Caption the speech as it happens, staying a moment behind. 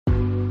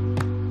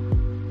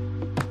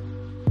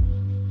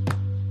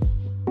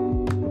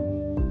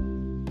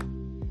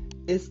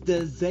It's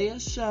the Zaya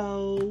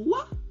Show.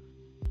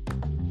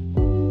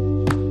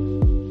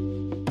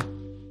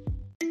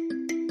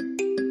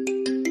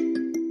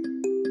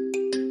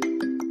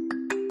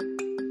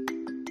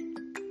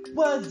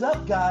 What's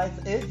up, guys?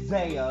 It's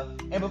Zaya.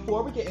 And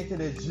before we get into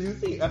the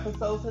juicy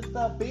episodes and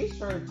stuff, be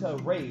sure to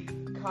rate,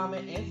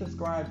 comment, and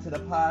subscribe to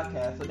the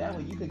podcast so that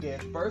way you can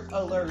get first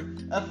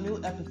alert of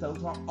new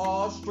episodes on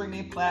all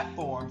streaming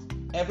platforms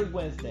every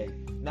Wednesday.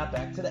 Now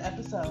back to the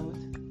episode.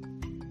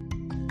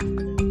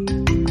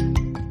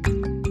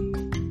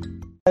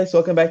 Guys,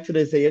 welcome back to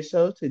the Zaya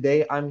Show.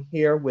 Today I'm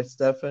here with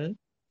Stefan.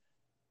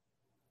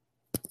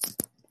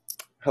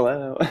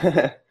 Hello.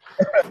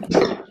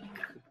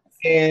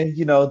 And,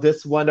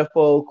 this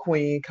wonderful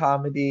queen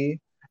comedy.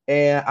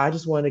 And I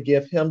just want to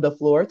give him the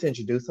floor to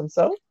introduce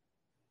himself.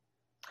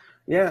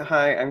 Yeah,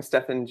 hi, I'm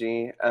Stefan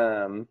G.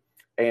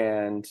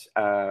 And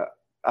I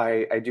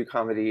do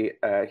comedy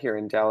here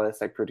in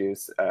Dallas. I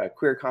produce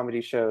queer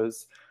comedy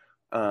shows,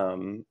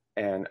 and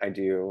I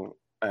do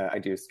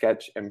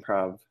sketch,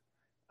 improv,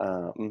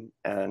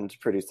 and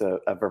produce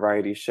a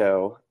variety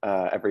show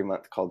every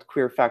month called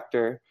Queer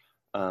Factor.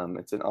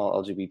 It's an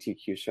all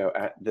LGBTQ show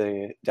at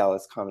the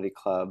Dallas Comedy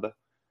Club.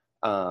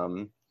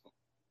 And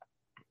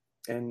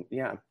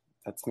yeah,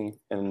 that's me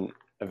in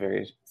a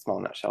very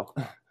small nutshell.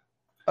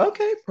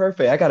 Okay,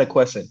 perfect. I got a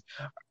question.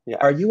 Yeah.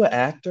 Are you an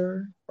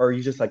actor or are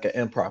you just like an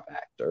improv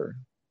actor?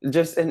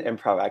 Just an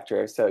improv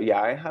actor. So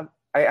yeah,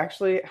 I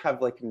actually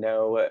have like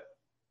no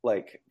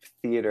like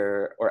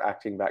theater or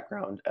acting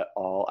background at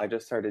all. I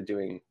just started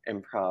doing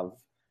improv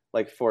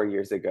like 4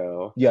 years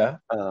ago. Yeah.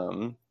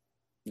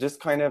 Just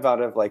kind of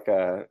out of like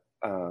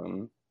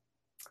an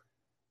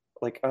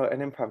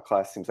improv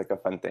class seems like a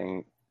fun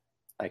thing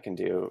I can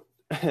do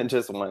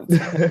just once.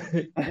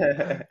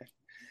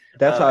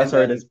 That's how I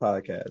started this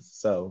podcast.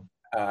 So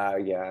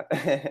yeah.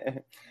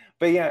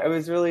 But yeah, it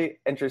was really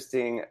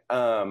interesting.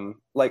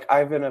 Like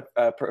I've been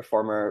a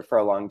performer for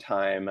a long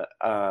time,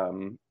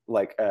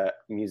 like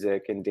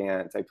music and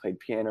dance. I played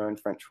piano and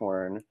French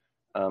horn,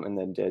 and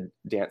then did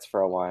dance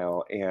for a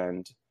while.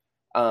 And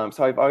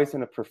so I've always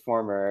been a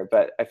performer,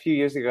 but a few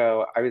years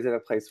ago, I was in a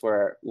place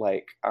where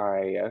like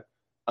I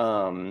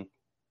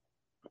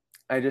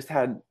just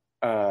had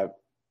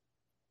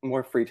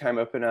more free time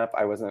open up.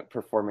 I wasn't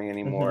performing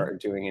anymore or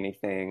doing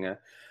anything.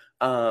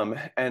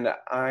 And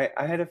I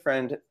had a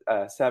friend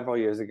several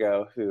years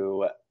ago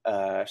who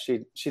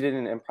she did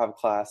an improv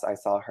class. I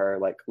saw her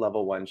like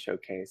level 1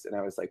 showcase, and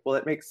I was like, well,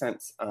 it makes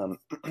sense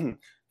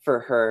for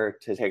her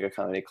to take a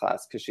comedy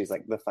class because she's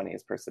like the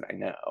funniest person I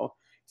know.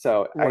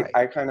 So right.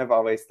 I kind of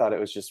always thought it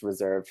was just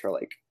reserved for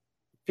like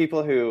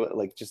people who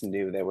like just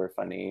knew they were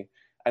funny.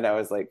 And I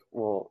was like,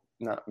 well,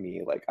 not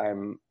me. Like I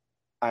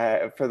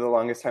for the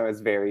longest time I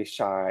was very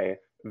shy,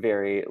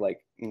 very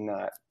like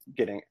not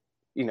getting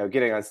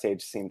on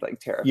stage seemed like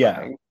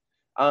terrifying.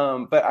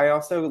 Yeah. But I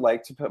also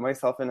like to put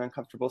myself in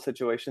uncomfortable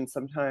situations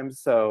sometimes.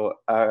 So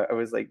I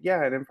was like,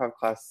 yeah, an improv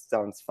class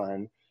sounds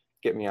fun.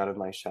 Get me out of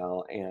my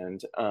shell.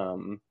 And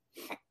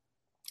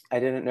I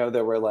didn't know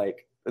there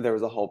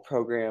was a whole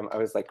program. I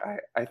was like,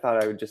 I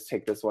thought I would just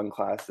take this one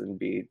class and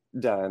be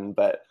done.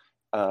 But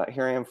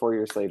here I am 4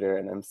 years later,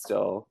 and I'm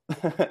still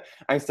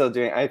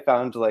doing. I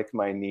found like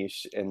my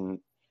niche in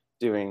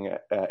doing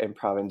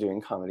improv and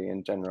doing comedy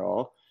in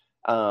general,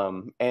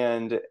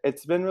 and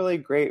it's been really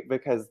great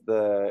because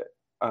the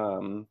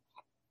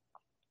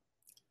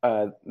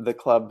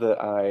club that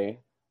I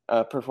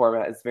perform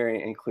at is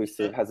very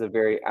inclusive, has a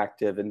very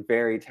active and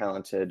very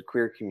talented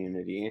queer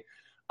community,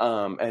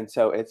 and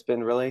so it's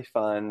been really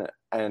fun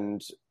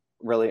and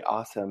really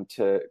awesome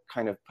to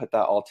kind of put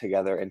that all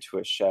together into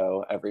a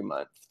show every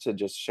month to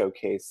just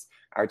showcase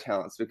our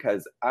talents,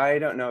 because I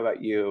don't know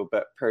about you,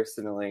 but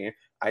personally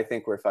I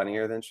think we're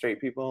funnier than straight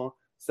people.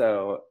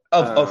 So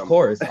of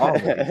course,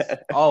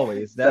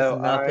 always that's so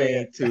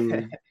nothing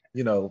to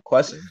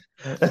question.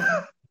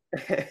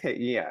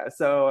 Yeah,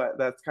 so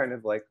that's kind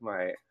of like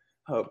my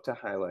hope to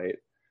highlight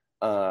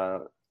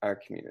our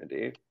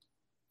community.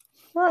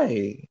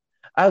 Right.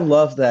 I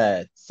love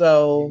that.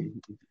 So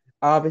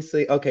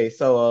obviously, okay,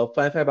 so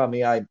fun fact about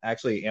me, I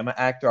actually am an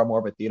actor. I'm more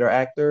of a theater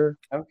actor.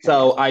 Okay.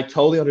 So I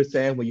totally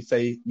understand when you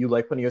say you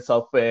like putting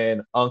yourself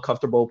in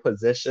uncomfortable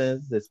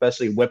positions,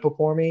 especially when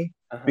performing,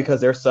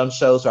 because there's some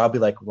shows where I'll be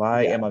like,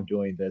 why am I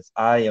doing this?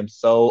 I am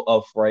so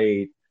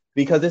afraid,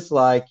 because it's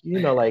like,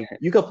 like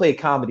you could play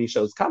comedy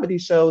shows. Comedy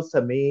shows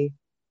to me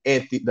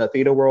in the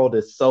theater world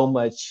is so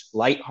much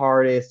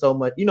lighthearted, so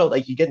much,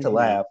 like you get to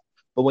laugh.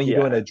 But when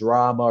you're doing a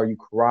drama or you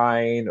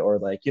crying or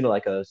like,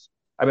 I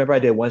remember I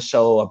did one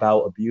show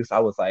about abuse. I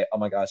was like, oh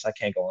my gosh, I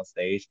can't go on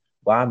stage.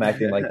 Why I'm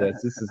acting like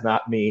this? This is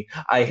not me.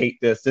 I hate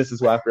this. This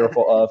is what I'm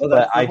fearful of. Well,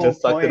 but I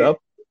just sucked it up.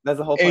 That's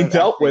the whole point. And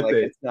dealt with like,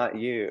 it. It's not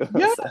you.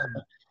 Yeah.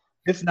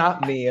 It's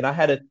not me. And I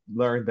had to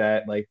learn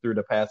that like through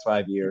the past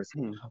 5 years.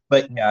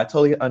 But yeah, I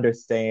totally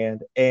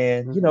understand.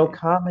 And,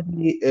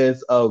 comedy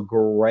is a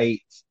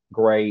great,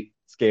 great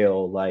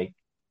skill. Like,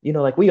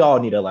 like we all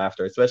need a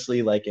laughter,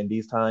 especially like in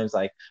these times.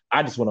 Like,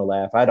 I just want to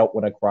laugh. I don't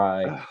want to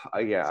cry.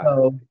 Yeah.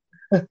 So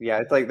Yeah,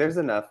 it's like there's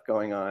enough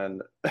going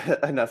on,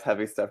 enough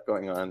heavy stuff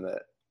going on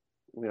that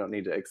we don't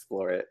need to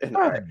explore it in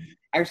art. Right.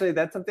 Actually,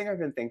 that's something I've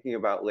been thinking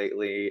about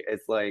lately.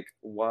 It's like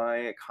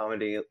why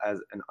comedy as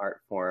an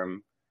art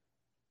form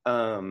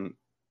um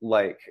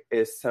like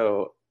is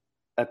so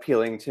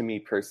appealing to me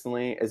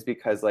personally is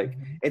because like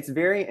Mhm. it's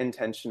very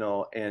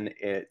intentional in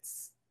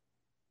its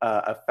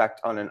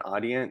effect on an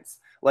audience.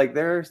 Like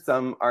there are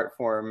some art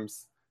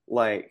forms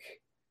like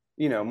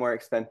more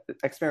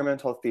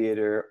experimental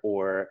theater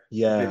or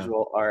Yeah.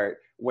 visual art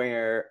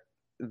where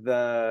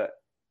the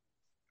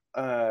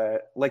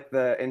like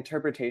the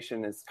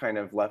interpretation is kind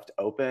of left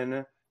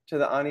open to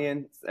the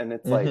audience, and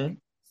it's like Hmm.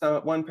 so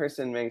one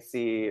person may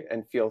see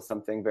and feel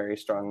something very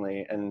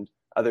strongly and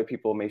other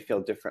people may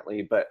feel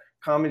differently, but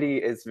comedy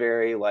is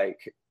very like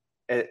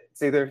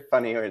it's either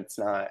funny or it's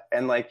not.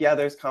 And like yeah,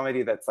 there's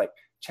comedy that's like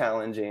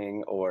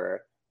challenging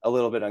or a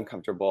little bit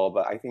uncomfortable,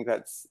 but I think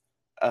that's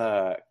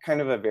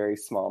kind of a very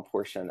small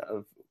portion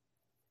of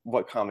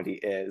what comedy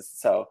is.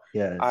 So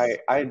Yes.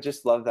 I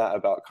just love that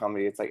about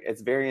comedy. It's like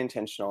it's very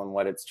intentional in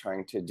what it's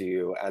trying to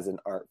do as an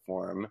art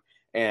form,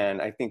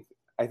 and I think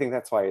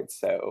that's why it's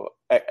so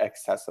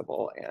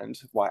accessible and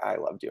why I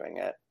love doing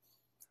it.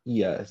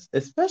 Yes,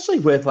 especially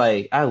with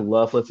like I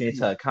love listening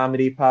to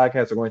comedy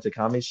podcasts or going to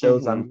comedy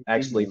shows. I'm Hmm.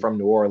 actually Hmm. from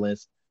New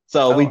Orleans,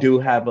 so we Oh, do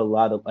have a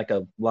lot of like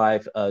a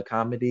live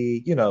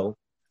comedy,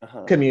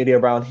 uh-huh. community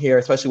around here,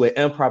 especially with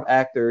improv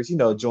actors,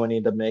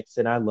 joining the mix,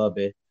 and I love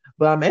it.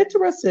 But I'm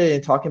interested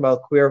in talking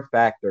about queer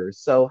factors.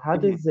 So how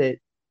Hmm. does it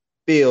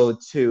feel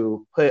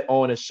to put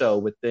on a show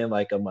within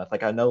like a month?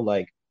 Like I know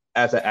like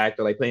as an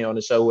actor, like putting on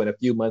a show in a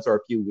few months or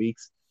a few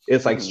weeks,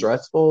 it's like Hmm.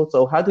 stressful.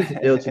 So how does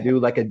it feel to do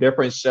like a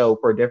different show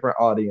for a different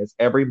audience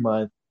every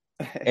month?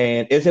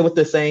 And is it with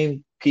the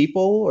same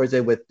people or is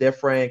it with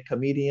different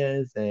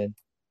comedians? And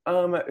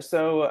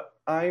So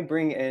I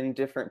bring in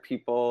different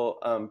people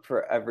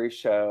for every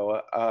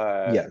show.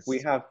 yes.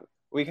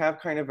 We have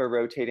kind of a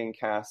rotating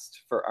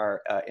cast for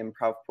our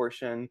improv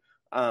portion.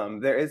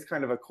 There is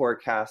kind of a core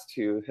cast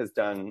who has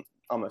done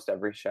almost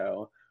every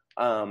show.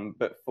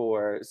 But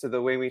for so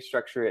the way we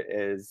structure it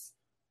is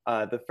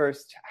the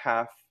first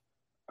half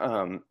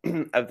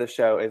of the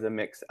show is a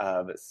mix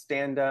of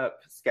stand-up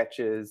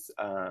sketches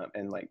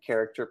and like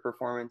character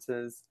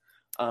performances,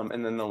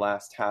 and then the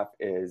last half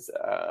is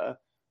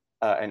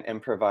an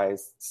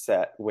improvised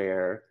set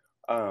where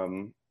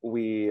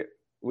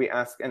we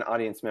ask an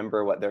audience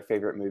member what their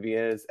favorite movie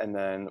is, and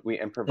then we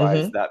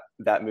improvise Hmm.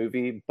 that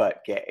movie,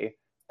 but gay.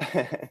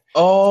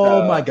 Oh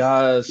So my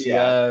gosh,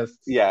 yeah, yes.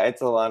 yeah,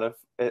 it's a lot of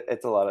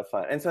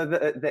fun. And so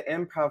the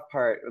improv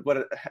part,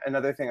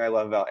 another thing I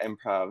love about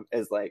improv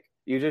is like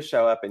you just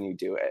show up and you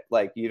do it.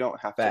 Like you don't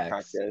have to Facts.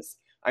 practice.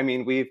 I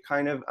mean, we've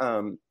kind of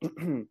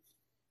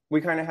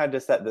we kind of had to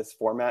set this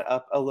format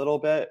up a little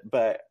bit,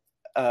 but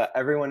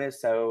everyone is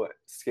so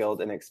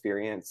skilled and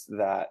experienced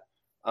that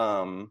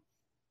um,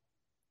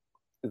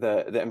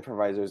 the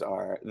improvisers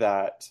are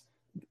that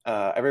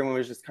everyone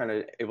was just kind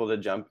of able to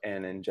jump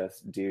in and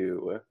just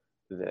do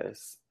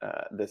this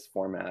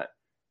format,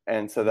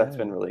 and so that's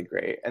been Yes. really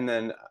great. And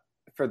then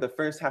for the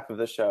first half of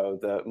the show,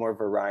 the more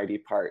variety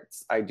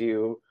parts, I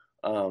do.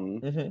 Hmm.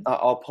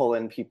 I'll pull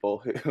in people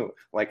who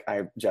like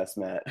I just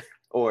met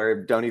or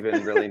don't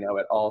even really know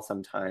at all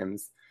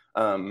sometimes,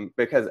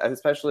 because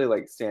especially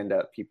like stand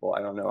up people,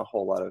 I don't know a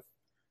whole lot of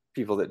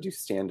people that do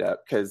stand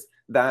up because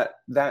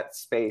that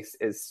space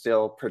is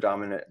still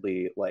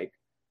predominantly like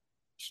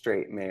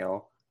straight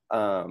male,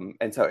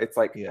 and so it's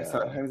like Yeah.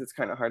 sometimes it's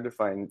kind of hard to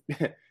find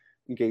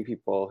gay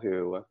people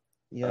who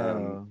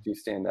Yeah. do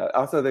stand up.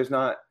 Also, there's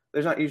not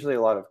usually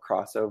a lot of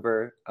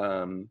crossover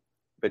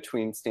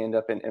between stand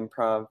up and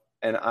improv,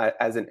 and I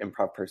as an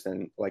improv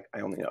person, like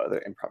I only know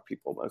other improv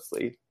people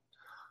mostly,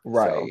 so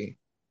Right.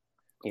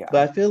 yeah.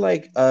 But I feel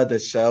like the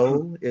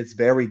show is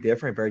very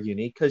different, very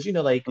unique. Cause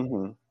like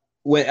Hmm.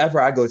 whenever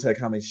I go to a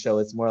comedy show,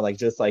 it's more like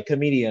just like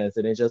comedians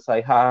and it's just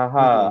like ha ha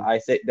ha. Hmm. I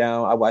sit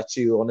down, I watch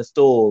you on a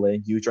stool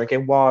and you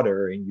drinking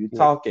water and you Yeah.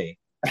 talking.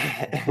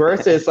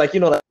 Versus like,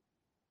 like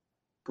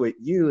with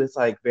you, it's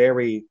like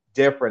very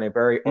different and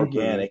very Hmm.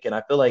 organic. And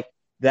I feel like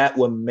that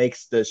what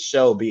makes the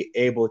show be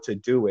able to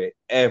do it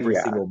every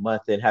Yeah. single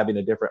month and having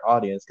a different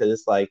audience because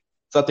it's like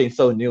something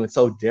so new and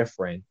so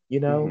different.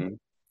 Hmm.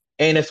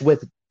 And it's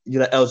with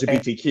And,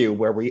 LGBTQ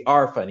where we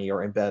are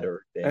funnier and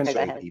better than and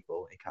straight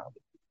people in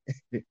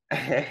comedy.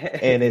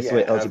 And it's yeah,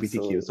 with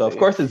LGBTQ. So of absolutely.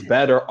 course it's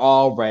better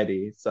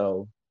already.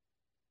 So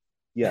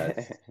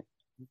yes.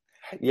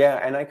 Yeah,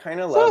 and I kind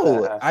of love that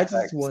So I just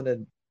aspect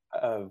wanted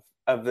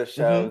of the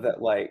show mhm.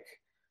 that like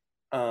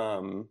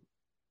um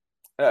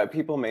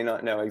people may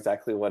not know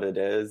exactly what it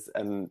is,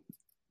 and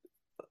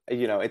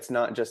it's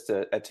not just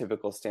a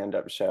typical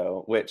stand-up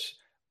show, which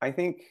I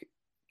think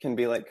can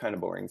be like kind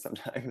of boring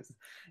sometimes.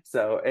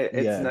 So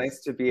it's nice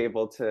Yes. to be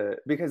able to,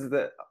 because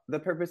the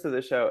purpose of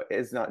the show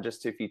is not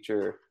just to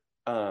feature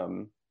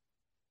um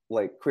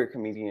like queer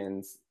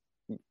comedians,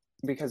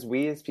 because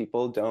we as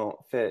people don't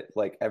fit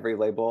like every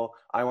label.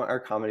 I want our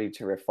comedy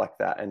to reflect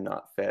that and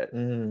not fit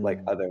like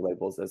Mm. other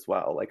labels as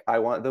well. Like I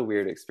want the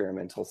weird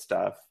experimental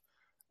stuff,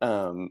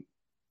 um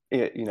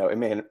it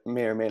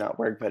may or may not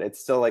work, but it's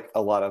still like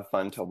a lot of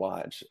fun to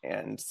watch.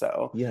 And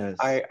so Yes,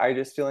 I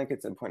just feel like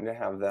it's important to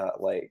have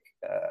that like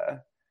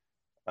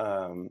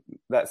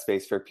that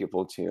space for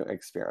people to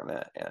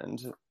experiment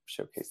and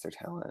showcase their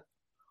talent.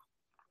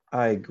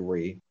 I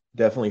agree.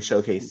 Definitely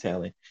showcase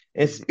talent.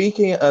 And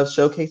speaking of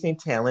showcasing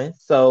talent,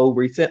 so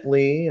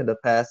recently in the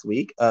past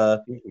week,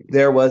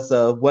 there was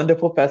a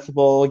wonderful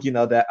festival,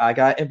 that I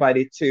got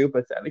invited to,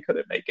 but sadly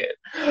couldn't make it.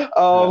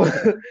 Um,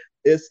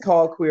 it's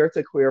called Queer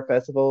to Queer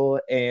Festival,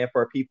 and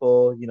for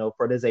people,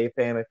 for the Zay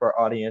family, for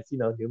our audience,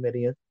 new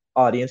media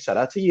audience, shout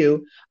out to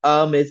you.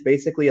 It's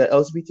basically a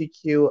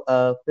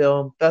LGBTQ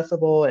film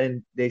festival,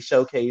 and they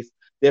showcase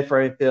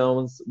different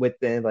films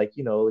within, like,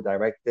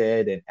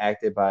 directed and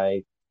acted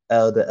by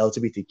the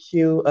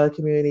LGBTQ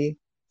community.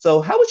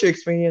 So, how was your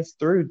experience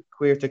through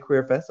Queer to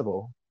Queer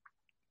Festival?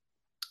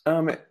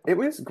 It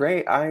was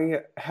great.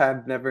 I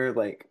had never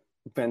like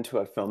been to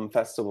a film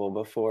festival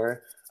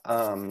before.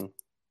 Um,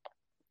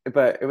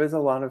 but it was a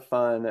lot of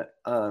fun.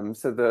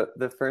 So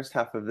the first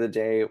half of the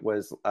day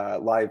was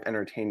live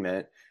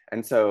entertainment,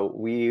 and so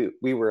we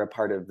were a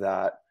part of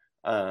that.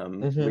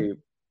 Hmm.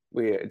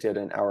 We did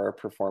an hour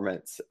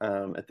performance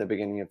at the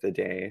beginning of the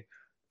day,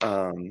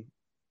 um,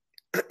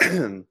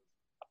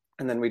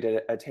 and then we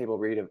did a table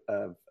read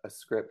of a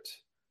script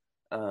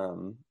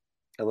um,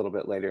 a little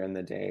bit later in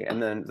the day,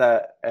 and then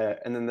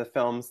the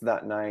films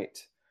that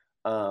night.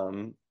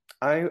 Um,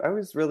 I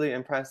was really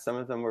impressed. Some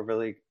of them were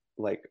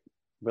like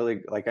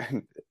really like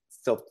I'm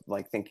still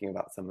like thinking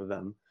about some of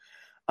them.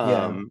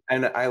 Yeah.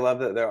 And I love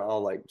that they're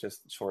all like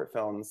just short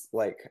films.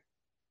 Like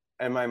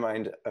in my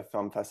mind, a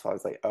film festival, I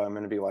was like, oh, I'm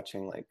going to be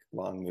watching like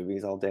long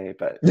movies all day,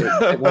 but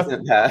it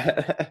wasn't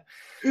that.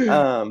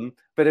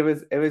 But it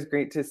was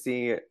great to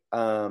see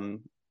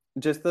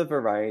just the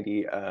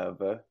variety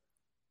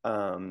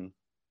um,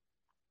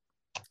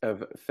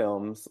 of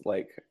films.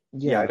 Like,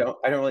 yeah, Yeah.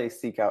 I don't really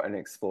seek out and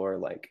explore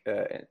like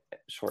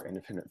short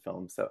independent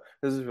films. So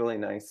this is really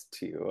nice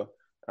to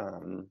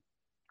um,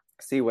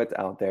 see what's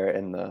out there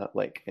in the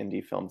like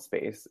indie film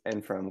space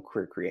and from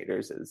queer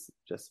creators is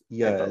just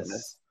a bonus.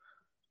 Yes.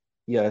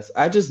 Yes.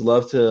 I just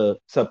love to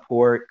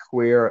support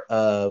queer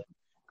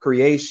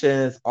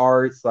creations,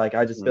 arts. Like,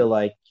 I just feel Mhm.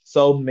 like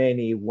so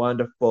many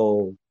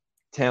wonderful,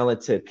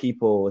 talented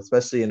people,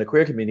 especially in the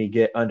queer community,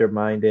 get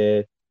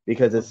undermined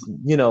because it's,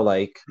 Mhm.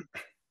 like,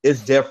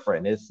 it's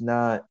different. It's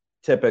not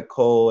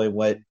typical and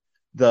what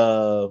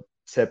the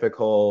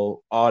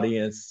typical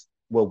audience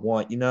will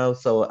want.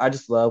 So I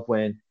just love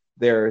when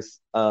there's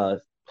a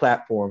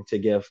platform to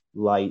give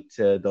light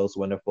to those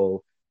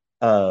wonderful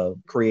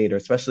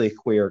creators, especially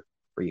queer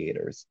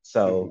creators.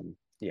 So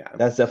Yeah.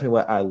 that's definitely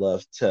what I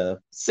love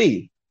to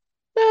see.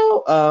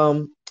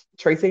 Now,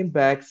 tracing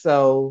back,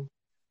 so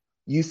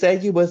you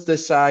said you was the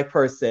shy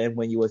person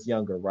when you was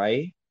younger,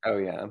 right? Oh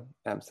yeah,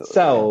 absolutely.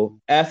 So,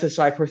 as a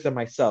shy person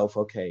myself,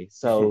 okay,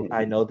 so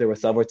I know there were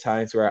several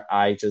times where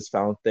I just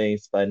found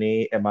things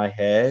funny in my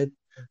head.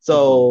 Mhm.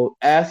 So,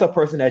 as a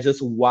person that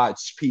just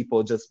watched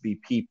people just be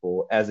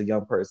people as a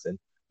young person,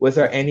 was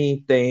there Mhm.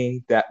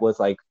 anything that was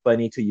like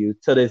funny to you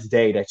to this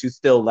day that you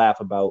still laugh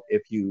about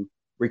if you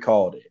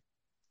recalled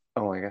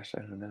Oh my gosh,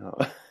 I don't know.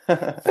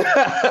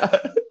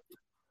 it?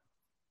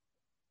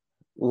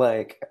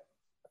 Like,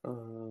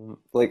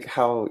 like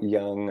how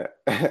young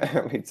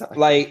are we talking?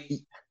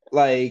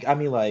 like I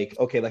mean, like,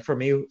 okay, like for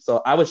me,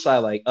 so I was shy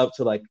like up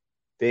to like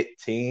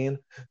 15.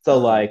 So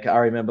Uh-huh. like I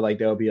remember like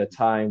there'll be a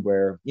time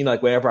where,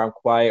 like whenever I'm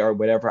quiet or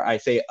whatever I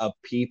say a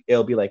peep,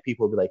 it'll be like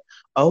people will be like,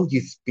 oh,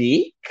 you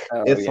speak?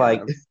 Oh It's yeah.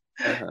 like,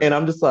 Uh-huh. and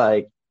I'm just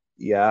like,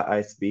 yeah,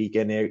 I speak.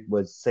 And it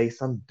would say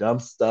some dumb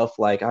stuff.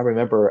 Like I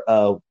remember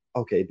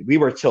okay, we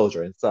were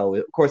children, so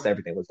of course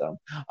everything was dumb.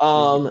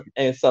 Mhm.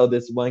 And so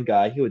this one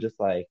guy, he was just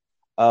like,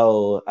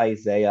 oh,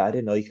 Isaiah, I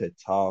didn't know you could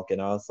talk.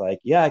 And I was like,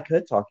 yeah, I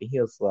could talk. And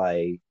he was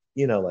like,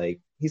 like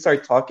he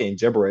started talking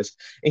gibberish.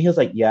 And he was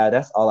like, yeah,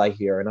 that's all I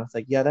hear. And I was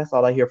like, yeah, that's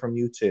all I hear from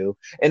you too.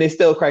 And it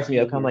still cracks me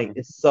up. I'm like, Mhm.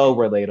 it's so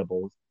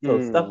relatable.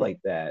 So stuff Mm. like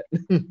that.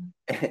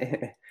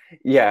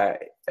 Yeah.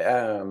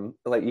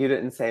 Like you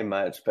didn't say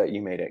much, but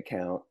you made it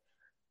count.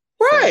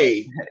 So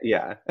Right.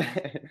 yeah.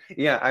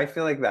 Yeah, I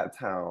feel like that's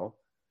how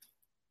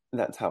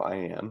I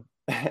am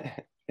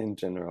in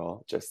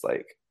general. Just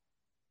like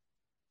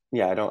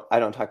yeah, I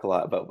don't talk a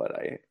lot about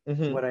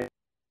Hmm. what I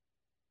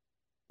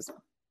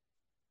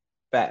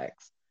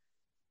Facts.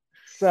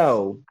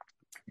 So,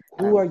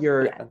 who are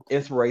your yeah.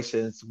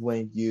 inspirations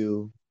when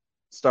you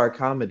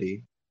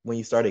when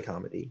you started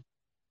comedy?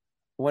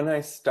 When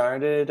I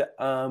started,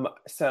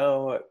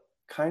 so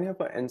kind of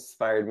what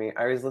inspired me,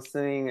 I was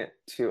listening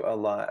to a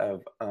lot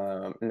of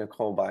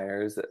Nicole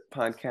Byer's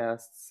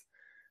podcasts.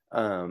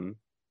 Um,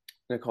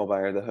 Nicole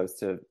Byer, the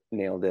host of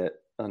Nailed It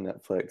on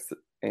Netflix,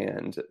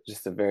 and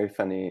just a very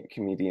funny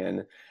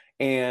comedian.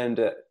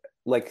 And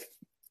like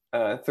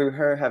through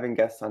her having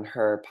guests on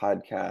her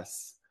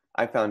podcasts,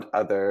 I found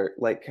other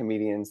like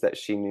comedians that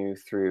she knew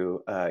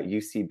through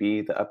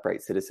UCB, the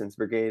Upright Citizens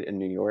Brigade in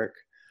New York,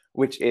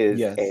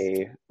 Yes.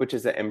 which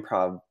is an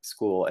improv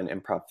school and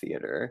improv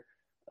theater.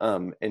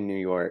 in New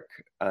York,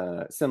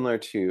 similar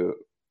to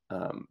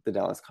the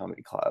Dallas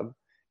Comedy Club.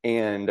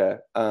 And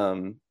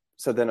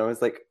so then I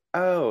was like,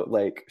 oh,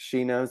 like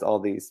she knows all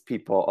these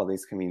people, all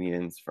these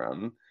comedians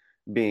from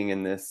being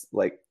in this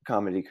like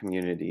comedy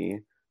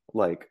community.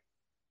 Like,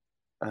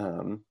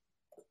 um,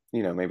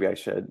 maybe I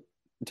should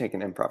take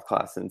an improv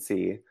class and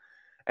see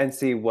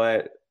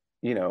what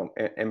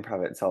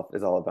improv itself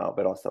is all about,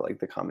 but also like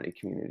the comedy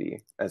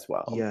community as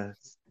well.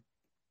 Yes.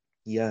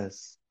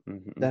 Yes. Hmm.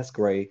 That's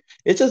great.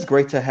 It's just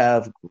great to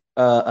have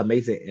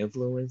amazing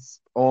influence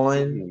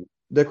on Hmm.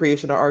 the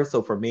creation of art.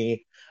 So for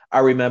me, I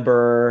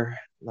remember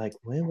like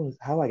when was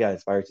how I got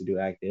inspired to do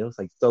acting. It was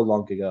like so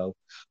long ago.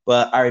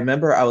 But I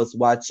remember I was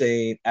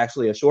watching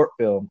actually a short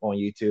film on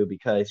YouTube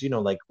because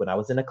like when I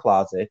was in a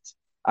closet,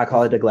 I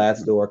call it the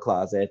glass door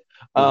closet.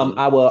 Hmm.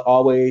 I will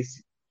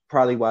always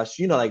probably watch,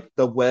 like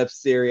the web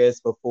series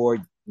before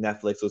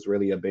Netflix was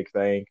really a big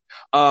thing.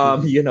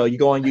 Hmm. You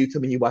go on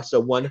YouTube and you watch the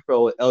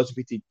wonderful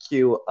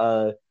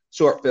LGBTQ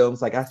short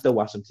films. Like I still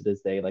watch them to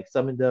this day. Like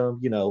some of them,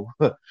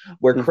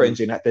 were Hmm.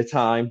 cringing at the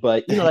time,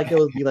 but like it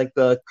would be like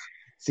the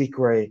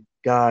secret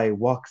guy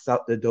walks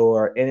out the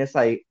door, and it's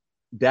like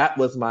that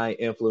was my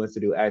influence to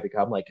do acting.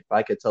 I'm like, if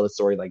I could tell a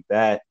story like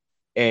that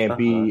and Uh-huh.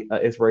 be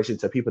an inspiration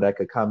to people that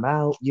could come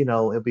out,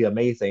 it'd be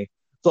amazing.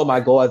 So my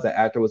goal as an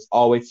actor was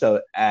always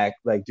to act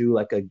like do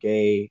like a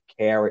gay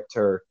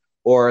character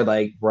or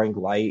like bring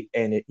light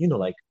and it,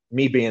 like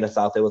me being in the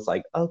South, it was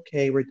like,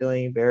 okay, we're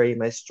doing very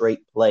much straight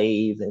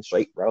plays and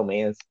straight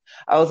romance.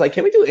 I was like,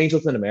 can we do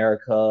Angels in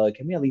America?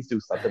 Can we at least do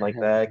something like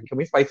that? Can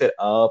we spice it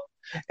up?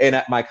 And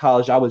at my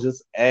college, I was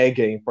just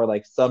egging for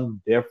like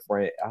some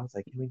different. I was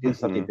like, can we do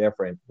something Hmm.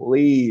 different?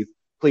 Please,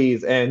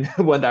 please. And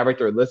one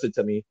director listened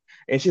to me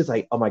and she's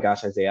like, oh my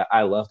gosh, Isaiah,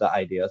 I love the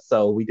idea.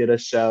 So we did a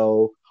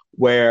show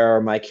where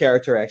my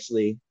character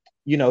actually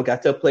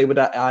got to play with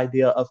the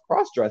idea of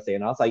cross dressing.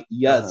 And I was like,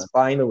 yes, Uh-huh.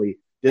 finally,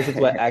 this is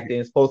what acting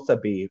is supposed to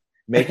be.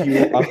 Make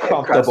you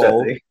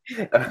uncomfortable,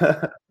 Cross-dressing.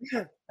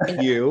 Uh-huh.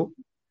 you,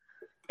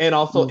 and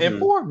also Hmm.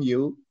 inform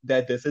you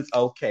that this is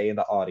okay in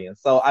the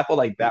audience. So I feel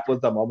like that was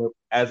the moment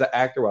as an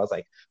actor where I was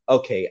like,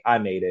 okay, I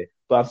made it.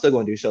 But I'm still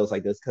going to do shows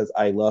like this because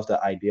I love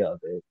the idea of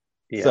it.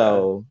 Yeah.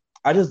 So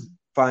I just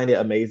find it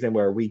amazing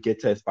where we get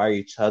to inspire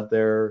each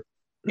other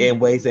in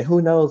ways. Hmm. And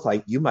who knows,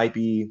 like you might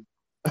be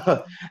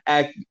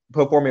act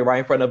performing right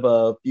in front of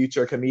a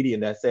future comedian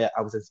that said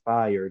I was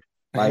inspired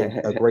by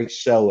a great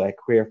show at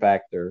Queer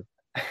Factor.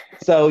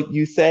 So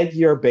you said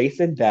you're based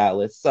in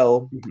Dallas.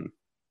 So Hmm.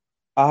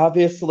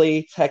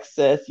 obviously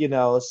Texas,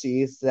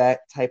 she's that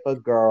type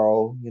of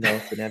girl,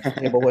 sitting at the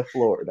table with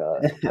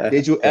Florida.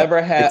 Did you Yeah,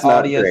 ever have it's not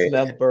audience great.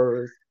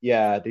 members?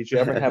 Yeah, did you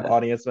ever have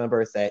audience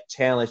members that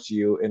challenged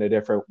you in a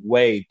different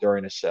way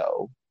during the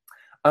show?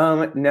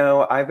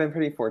 No, I've been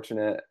pretty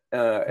fortunate in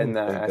Oh,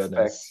 that thank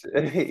aspect.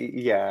 goodness.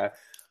 Yeah.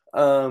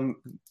 Um,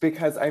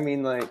 because I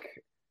mean, like,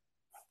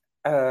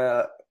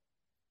 uh,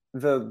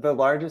 the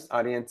largest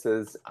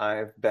audiences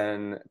I've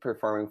been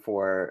performing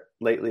for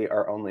lately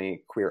are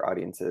only queer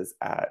audiences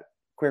at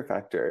Queer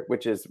Factor,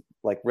 which is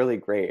like really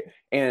great,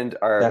 and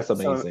are That's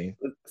amazing.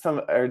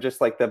 some are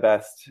just like the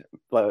best,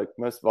 like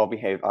most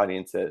well-behaved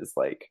audiences.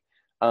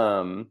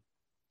 Um,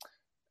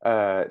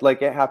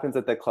 like it happens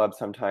at the club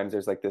sometimes.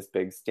 There's like this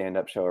big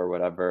stand-up show or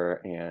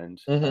whatever,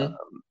 and Mm-hmm.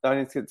 the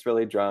audience gets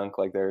really drunk.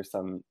 Like there's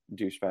some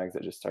douchebags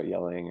that just start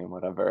yelling and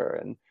whatever,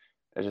 and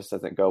it just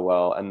doesn't go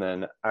well. And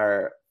then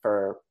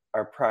for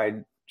our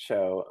Pride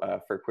show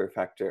for Queer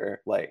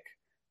Factor, like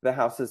the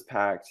house is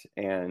packed,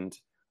 and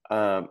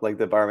like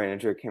the bar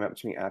manager came up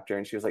to me after,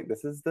 and she was like,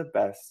 "This is the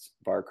best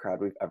bar crowd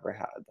we've ever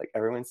had. Like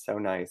everyone's so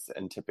nice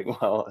and tipping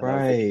well." And I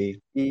was like, Right.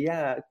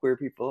 "Yeah, queer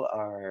people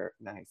are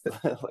nice."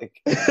 Like.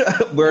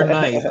 We're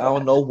nice. I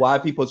don't know why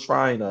people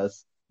trying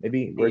us.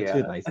 Maybe we're too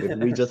Yeah. nice. Maybe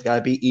we just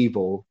gotta be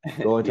evil,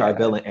 go into our Yeah.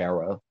 villain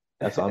era.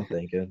 That's what I'm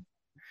thinking.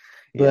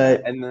 Yeah.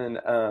 But And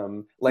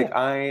then like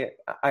yeah,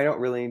 I don't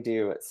really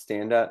do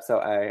stand up, so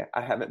I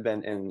haven't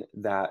been in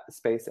that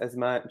space as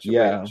much,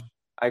 yeah. which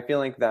I feel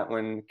like that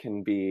one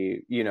can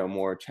be,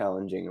 more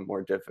challenging and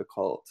more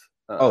difficult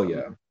Oh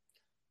yeah.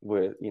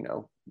 with,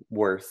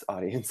 worse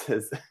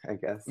audiences, I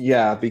guess.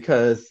 Yeah,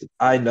 because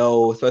I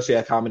know, especially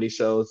at comedy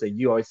shows, and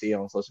you always see it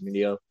on social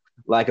media,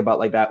 like about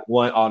like that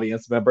one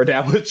audience member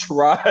that would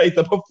try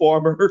the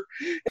performer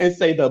and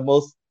say the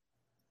most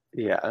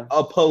Yeah.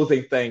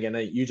 opposing thing, and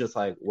then you just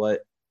like,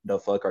 what the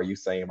fuck are you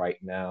saying right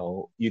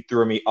now? You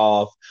threw me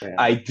off. Yeah.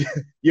 I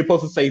you're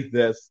supposed to say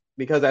this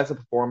because as a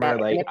performer,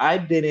 like I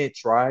didn't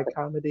try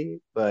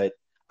comedy, but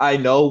I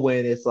know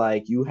when it's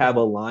like you have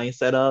a Mhm. line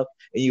set up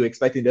and you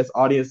expecting this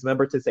audience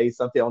member to say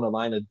something on the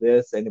line of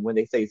this, and when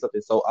they say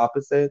something so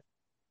opposite,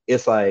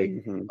 it's like,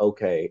 Mhm.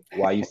 okay,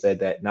 why you said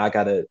that? Now I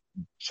gotta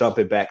jump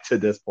it back to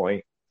this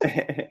point.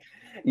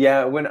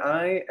 Yeah, when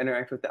I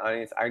interact with the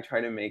audience, I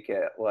try to make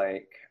it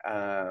like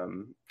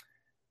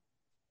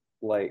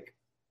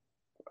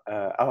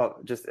oh,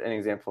 just an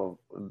example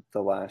of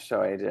the last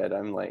show I did.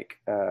 I'm like,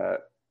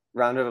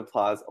 round of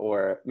applause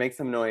or make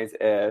some noise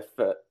if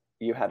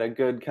you had a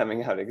good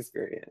coming out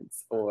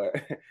experience, or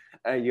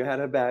you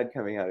had a bad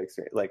coming out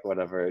experience, like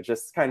whatever.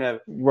 Just kind of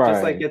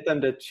just like Right. get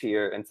them to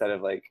cheer instead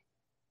of like,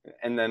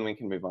 and then we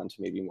can move on to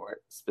maybe more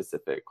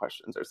specific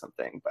questions or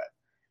something. But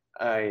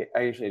I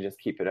usually just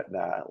keep it at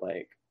that.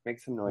 Like, make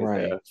some noise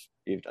Right. if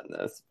you've done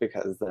this,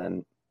 because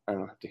then I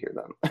don't have to hear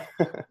them.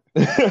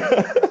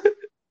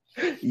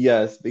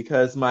 Yes,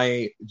 because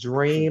my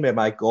dream and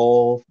my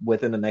goal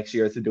within the next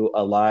year is to do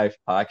a live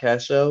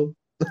podcast show.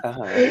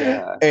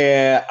 Yeah.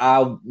 And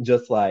I'm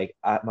just like,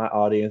 my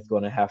audience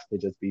going to have to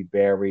just be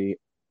very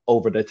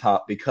over the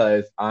top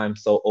because I'm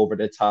so over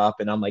the top.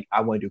 And I'm like,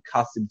 I want to do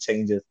costume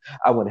changes.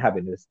 I want to have it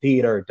in this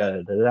theater. Da,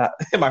 da, da, da.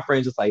 And my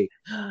friend's just like,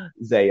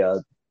 Zaya,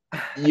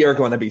 you're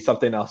going to be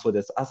something else with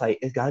this. I was like,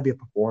 it's got to be a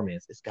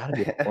performance. It's got to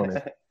be a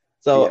performance.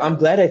 So I'm Yeah.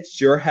 glad that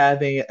you're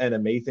having an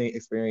amazing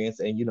experience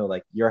and,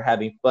 like you're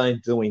having fun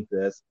doing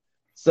this.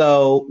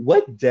 So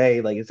what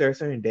day, like, is there a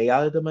certain day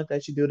out of the month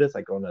that you do this?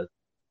 Like on the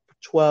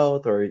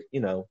 12th or,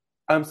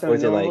 So or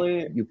is it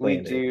like you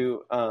planned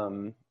it?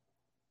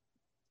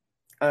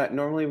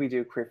 normally we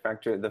do Queer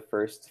Factor the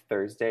first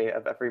Thursday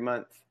of every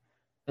month.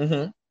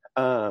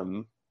 Mm-hmm.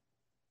 Um,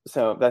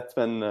 so that's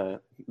been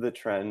the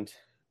trend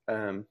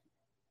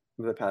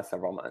the past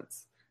several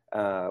months.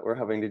 We're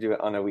hoping to do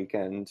it on a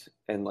weekend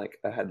in like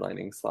a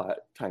headlining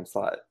time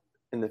slot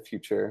in the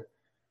future.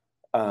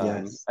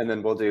 Yes. And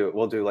then we'll do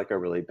like a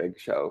really big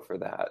show for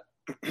that.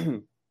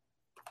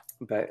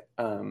 But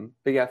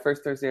yeah,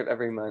 first Thursday of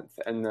every month,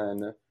 and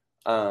then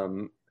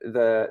the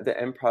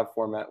improv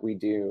format we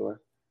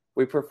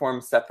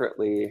perform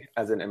separately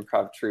as an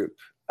improv troupe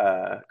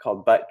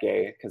called Butt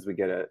Gay, because we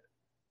get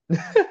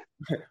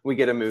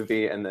a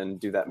movie and then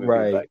do that movie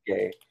Right. Butt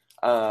Gay.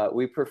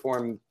 We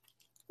perform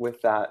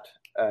with that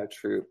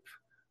troupe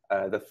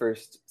the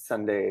first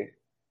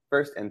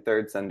and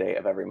third Sunday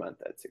of every month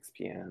at 6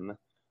 p.m.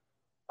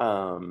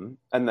 And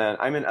then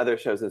I'm in other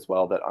shows as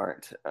well that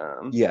aren't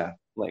Yeah.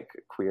 like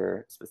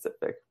queer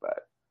specific,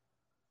 but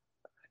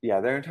yeah,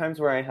 there are times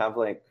where I have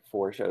like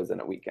 4 shows in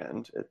a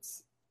weekend.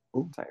 It's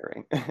Ooh,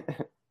 tiring.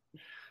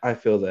 I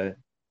feel that.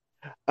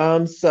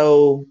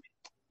 So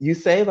you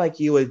say like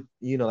you would,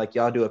 like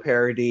y'all do a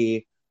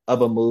parody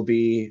of a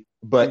movie,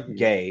 but Hmm.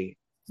 gay.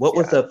 What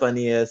was Yeah. the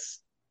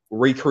funniest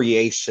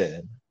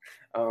recreation?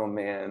 Oh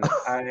man,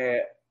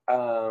 I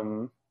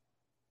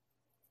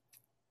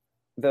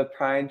the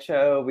Pride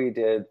show we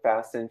did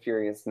Fast and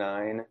Furious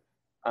 9,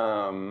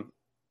 um,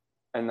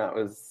 and it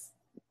was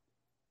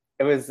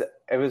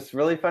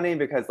really funny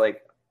because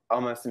like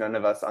almost none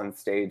of us on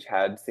stage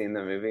had seen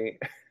the movie.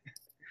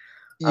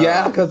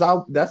 Yeah, um, because I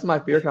that's my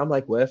fear. 'Cause I'm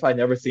like, what if I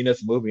never seen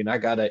this movie and I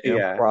gotta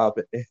yeah. improv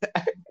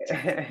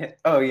it?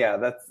 Oh yeah,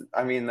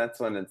 that's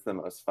when it's the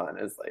most fun,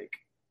 is like,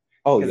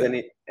 Oh because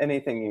yeah.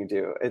 anything you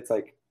do, it's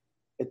like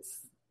it's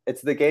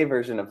it's the gay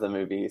version of the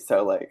movie,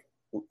 so like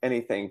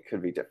anything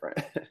could be different.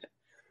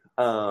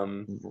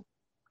 um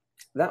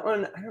that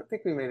one, I don't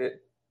think we made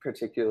it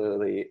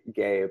particularly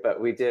gay,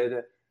 but we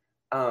did.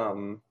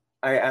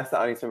 I asked the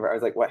audience member, I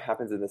was like, what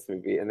happens in this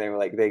movie? And they were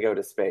like, they go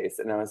to space.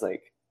 And I was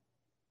like,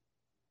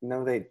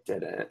 no, they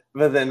didn't.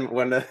 But then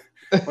one of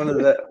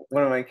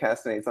my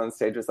castmates on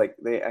stage was like,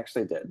 they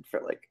actually did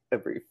for like a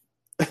brief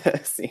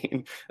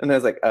scene. And I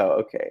was like, oh,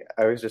 okay.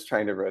 I was just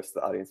trying to roast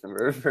the audience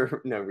member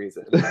for no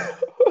reason.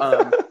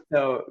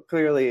 So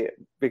clearly,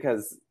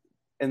 because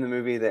in the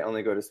movie they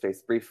only go to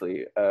space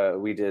briefly,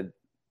 we did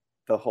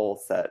the whole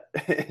set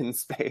in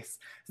space.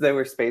 So they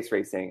were space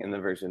racing in the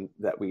version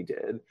that we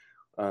did.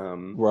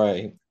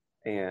 Right.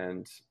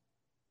 And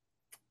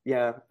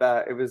yeah,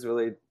 that it was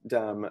really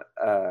dumb.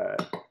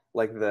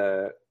 Like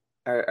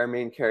our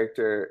main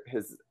character,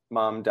 his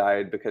mom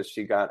died because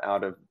she got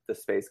out of the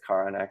space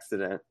car on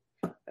accident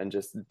and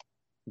just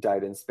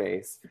died in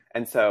space.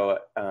 And so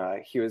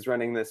he was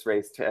running this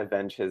race to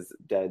avenge his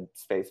dead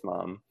space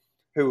mom,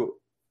 who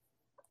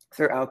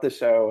throughout the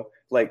show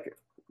like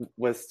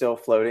was still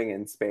floating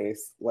in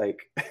space,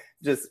 like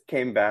just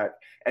came back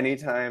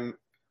anytime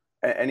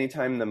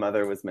the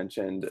mother was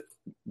mentioned,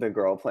 the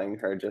girl playing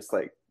her just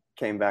like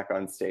came back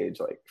on stage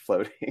like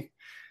floating.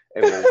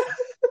 it was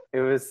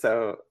it was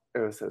so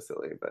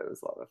silly, but it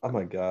was a lot of Oh my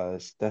fun.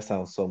 gosh, that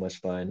sounds so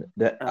much fun.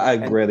 That I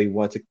And really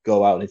want to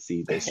go out and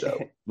see this show.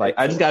 Like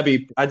it's a lot.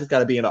 I just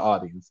gotta be in the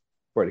audience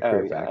for the Oh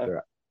Queer yeah, Factor. you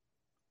got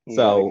to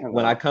So come out.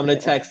 when I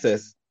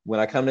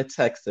come to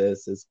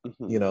Texas, is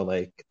Hmm.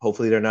 like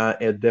hopefully they're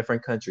not in a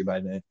different country by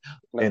then,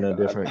 Oh in a god.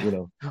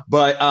 different,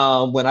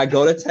 But when I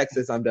go to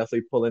Texas, I'm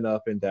definitely pulling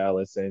up in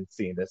Dallas and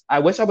seeing this. I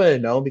wish I would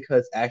have known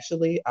because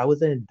actually I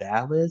was in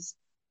Dallas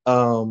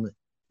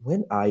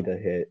when Ida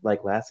hit,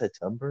 like last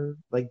September,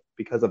 like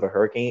because of a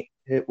hurricane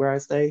hit where I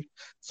stay.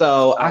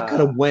 So I could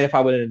uh have went if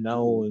I would have mhm.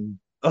 known.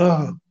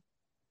 Ugh,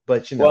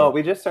 but Well,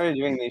 we just started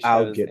doing these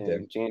I'll shows get there.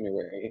 in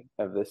January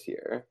of this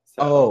year,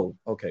 so Oh,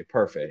 okay,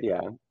 perfect.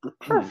 yeah.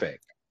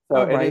 Perfect. So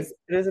All it right. is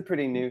it is a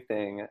pretty new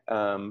thing,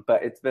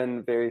 but it's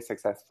been very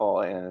successful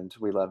and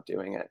we love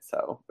doing it.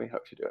 So we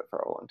hope to do it for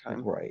a long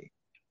time. Right.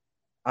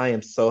 I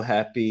am so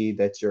happy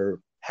that you're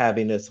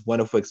having this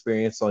wonderful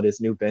experience on this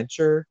new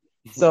venture.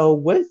 So,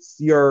 what's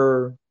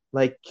your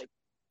like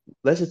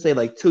let's just say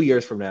like 2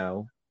 years from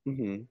now,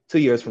 Hmm. 2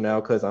 years from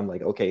now, because I'm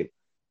like, okay,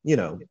 you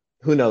know,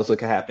 who knows what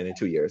could happen in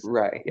 2 years.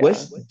 Right. What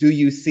Yeah. do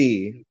you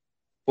see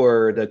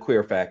for the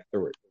queer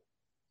factor?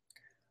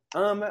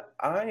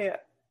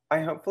 I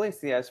hopefully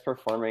see us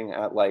performing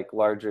at like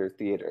larger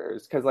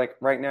theaters because like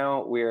right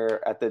now we're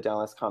at the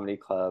Dallas Comedy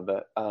Club.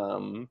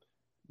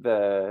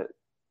 The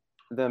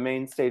the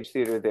main stage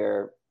theater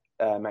there,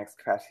 max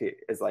capacity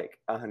is like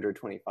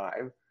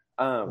 125,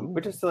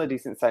 which is Ooh. still a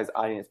decent sized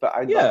audience. But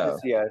I'd love to Yeah.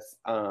 see us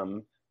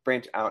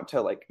branch out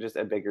to like just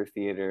a bigger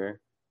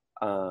theater.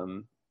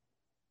 Um,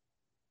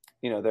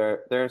 there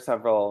are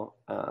several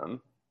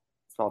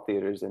small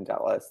theaters in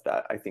Dallas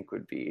that I think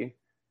would be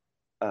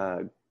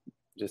uh,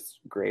 just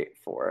great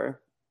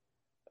for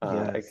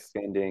Yes.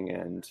 expanding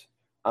and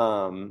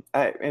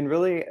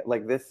really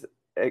like this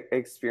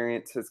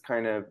experience has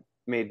kind of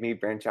made me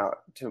branch out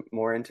to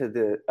more into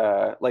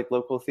the like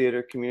local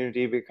theater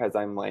community because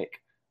I'm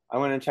like I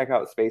want to check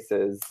out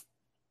spaces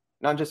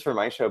not just for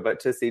my show but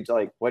to see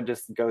like what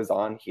just goes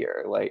on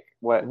here, like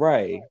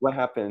Right. what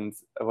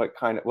happens, what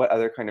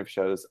other kind of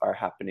shows are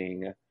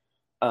happening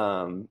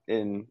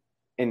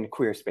in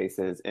queer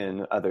spaces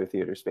in other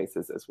theater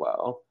spaces as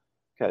well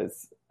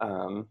because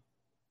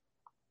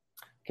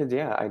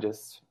yeah,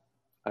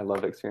 I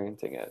love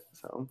experiencing it.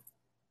 So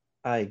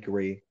I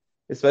agree.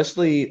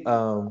 Especially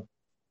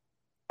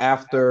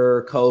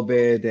after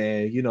COVID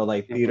and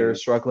like hmm.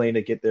 theaters struggling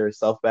to get their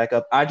self back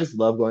up. I just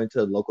love going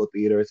to local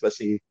theater,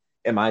 especially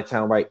in my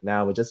town right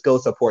now, and just go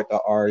support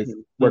the arts,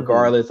 Hmm.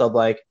 regardless of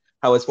like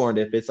how it's formed.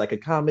 If it's like a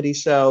comedy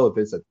show, if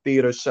it's a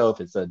theater show, if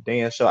it's a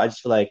dance show, I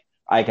just feel like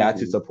I got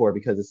to Hmm. support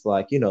because it's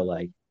like,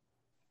 like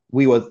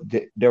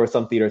there were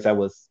some theaters that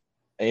was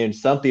and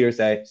some theaters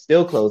that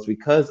still closed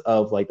because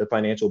of like the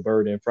financial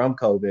burden from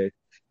COVID.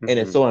 And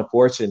it's Hmm. so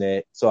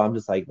unfortunate. So I'm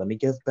just like, let me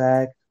give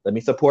back. Let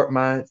me support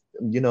my,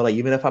 like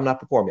even if I'm not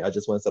performing, I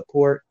just want to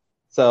support.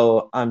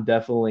 So I'm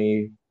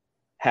definitely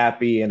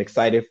happy and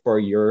excited for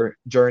your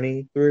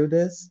journey through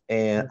this.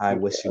 And I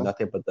Thank wish you you.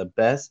 nothing but the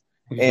best.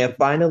 And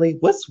finally,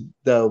 what's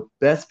the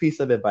best piece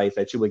of advice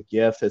that you would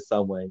give to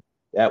someone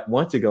that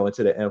wants to go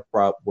into the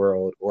improv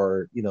world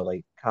or,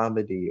 like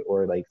comedy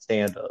or like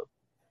stand up?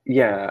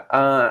 Yeah,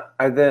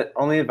 the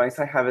only advice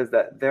I have is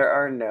that there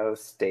are no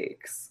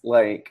stakes.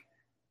 Like,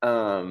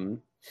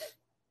 um,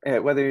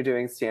 whether you're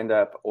doing stand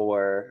up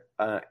or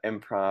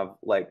improv,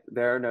 like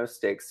there are no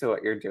stakes to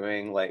what you're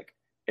doing. Like,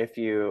 if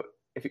you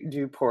if you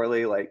do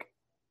poorly, like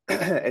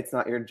it's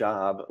not your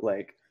job.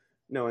 Like,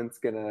 no one's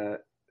gonna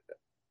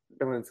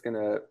no one's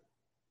gonna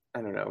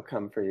I don't know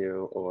come for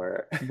you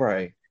or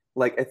Right.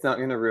 like it's not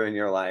going to ruin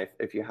your life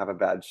if you have a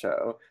bad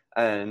show.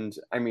 And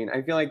I mean,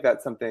 I feel like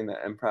that's something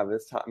that improv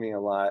has taught me a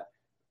lot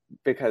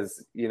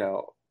because,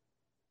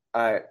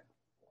 I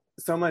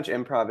so much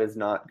improv is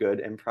not good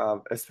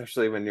improv,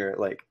 especially when you're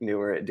like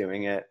newer at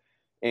doing it.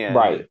 And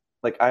Right.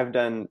 like I've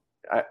done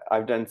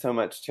so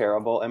much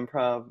terrible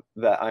improv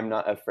that I'm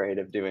not afraid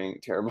of doing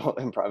terrible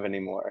improv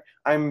anymore.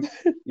 I'm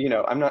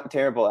not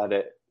terrible at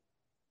it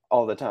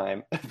all the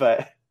time,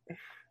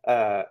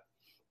 uh,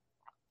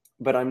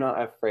 but I'm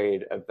not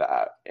afraid of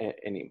that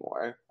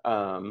anymore.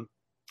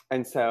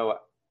 And so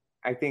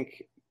I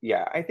think,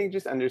 yeah, I think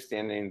just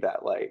understanding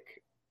that, like,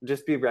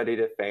 just be ready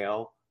to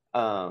fail.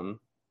 Hmm.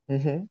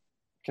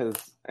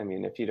 Because I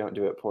mean, if you don't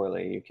do it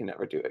poorly, you can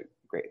never do it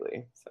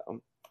greatly.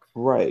 So,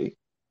 Right.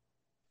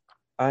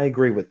 I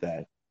agree with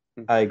that.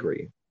 I mhm.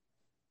 agree.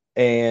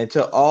 And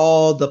to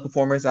all the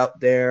performers out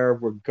there,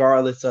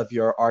 regardless of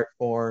your art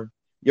form,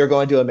 you're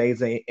going to do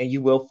amazing and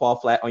you will fall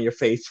flat on your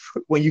face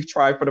when you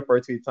try for the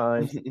first few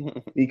times.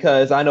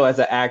 Because I know as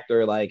an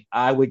actor, like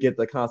I would get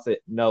the constant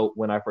note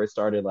when I first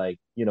started, like,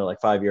 like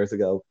 5 years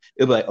ago.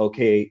 It'd be like,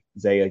 okay,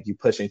 Zaya, you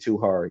pushing too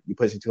hard. You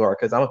pushing too hard.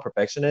 Because I'm a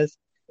perfectionist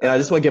and I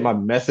just want Uh-huh. to get my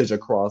message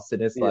across.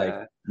 And it's like,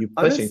 Yeah. you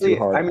pushing too Honestly, I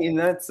hard. mean,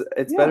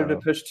 it's better to Yeah,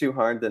 push too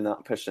hard than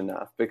not push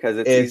enough because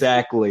it's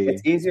exactly.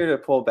 easier to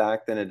pull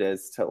back than it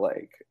is to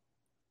like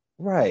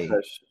Right.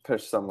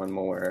 push someone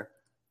more.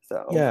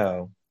 So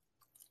Yeah.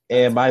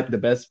 And that's good. the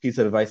best piece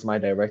of advice my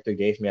director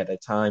gave me at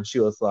that time, she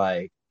was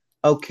like,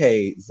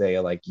 "Okay,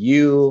 Zaya, like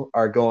you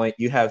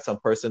have some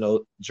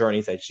personal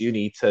journeys that you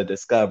need to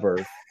discover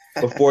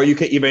before you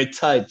can even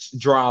touch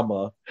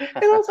drama."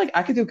 And I was like,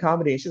 "I could do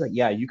comedy," and she's like,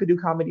 "Yeah, you could do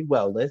comedy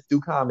well. Let's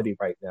do comedy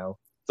right now."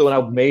 So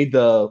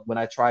when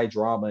I tried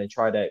drama and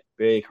tried that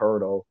big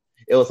hurdle,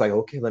 it was like,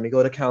 okay, let me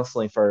go to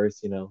counseling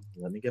first.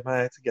 Let me get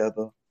my act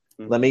together.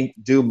 Let Hmm. me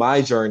do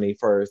my journey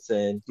first,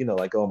 and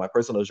like go on my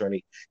personal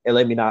journey and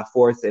let me not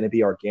force it and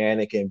be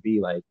organic and be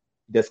like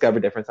discover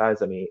different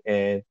sides of me.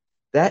 And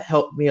that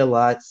helped me a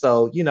lot.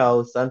 So,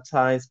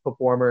 sometimes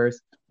performers,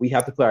 we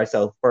have to put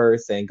ourselves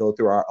first and go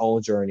through our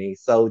own journey.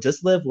 So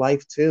just live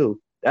life too.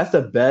 That's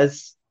the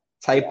best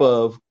type Yeah.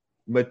 of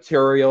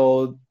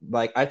material.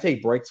 Like I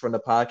take breaks from the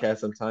podcast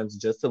sometimes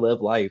just to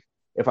live life.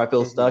 If I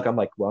feel stuck, Hmm. I'm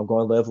like, well, I'm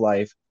going to live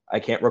life. I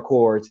can't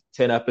record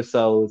 10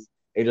 episodes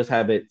and just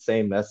have it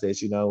same message.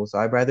 So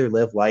I'd rather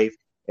live life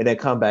and then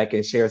come back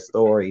and share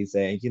stories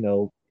and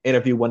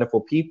interview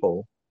wonderful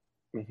people.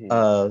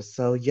 Hmm.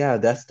 So yeah,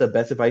 that's the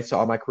best advice to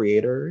all my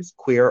creators,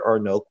 queer or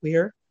no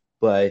queer.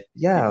 But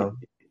yeah,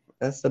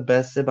 that's the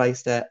best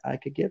advice that I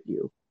could give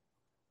you.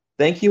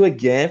 Thank you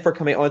again for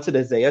coming on to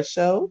the Zaya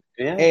show.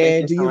 Yeah, thank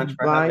And you do so you much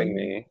for having mind?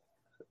 me.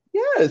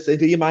 Yes, and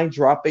do you mind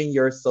dropping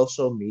your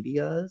social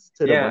medias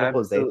to the Yeah,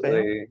 wonderful Zay fam?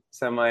 absolutely.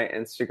 So my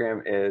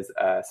Instagram is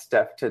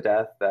Steph to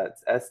Death.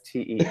 That's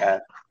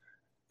STEF,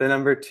 the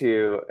number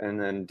two, and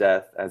then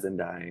death as in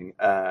dying.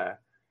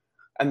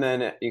 And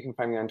then you can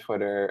find me on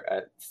Twitter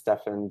at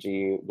Stefan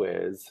G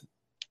Wiz.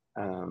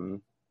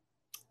 Um,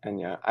 and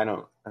yeah, I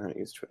don't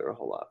use Twitter a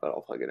whole lot, but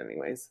I'll plug it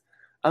anyways.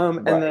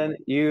 And Right. then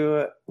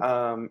you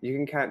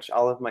can catch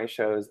all of my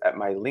shows at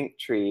my link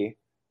tree.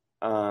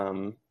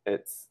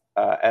 It's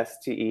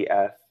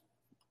STEF,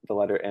 the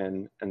letter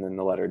N, and then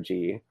the letter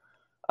G.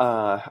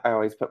 I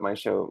always put my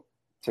show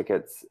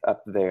tickets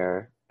up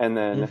there. And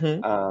then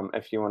Mm-hmm.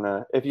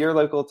 if you're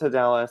local to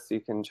Dallas, you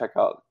can check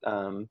out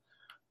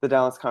the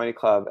Dallas Comedy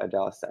Club at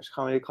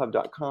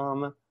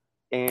dallas-comedyclub.com.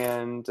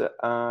 And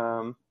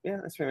yeah,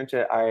 that's pretty much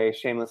it. I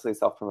shamelessly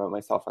self promote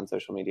myself on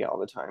social media all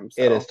the time.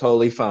 It is So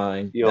totally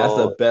fine. That's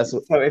the you'll best.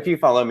 so if you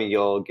follow me,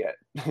 you'll get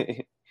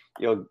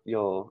you'll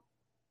you'll you'll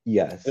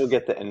Yes.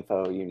 get the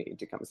info you need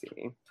to come see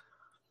me.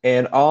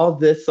 And all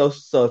this, so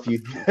if you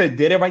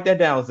didn't write that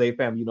down, Zay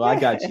fam, you know I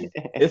got you.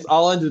 It's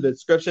all in the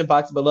description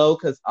box below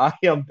because I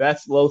am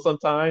that slow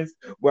sometimes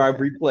where I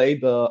replay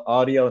the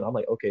audio and I'm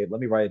like, okay, let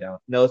me write it down.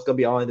 No, it's gonna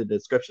be all in the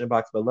description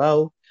box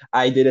below.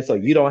 I did it so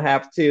you don't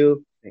have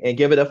to. Thank And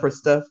give it up for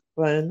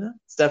Stefan.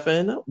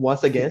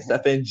 Once again, you.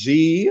 Stefan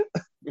G.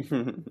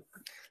 Thank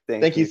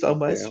Thank you you. so Thank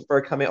much you.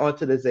 for coming on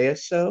to the Zaya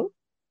show.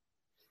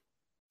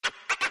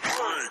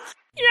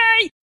 Yay!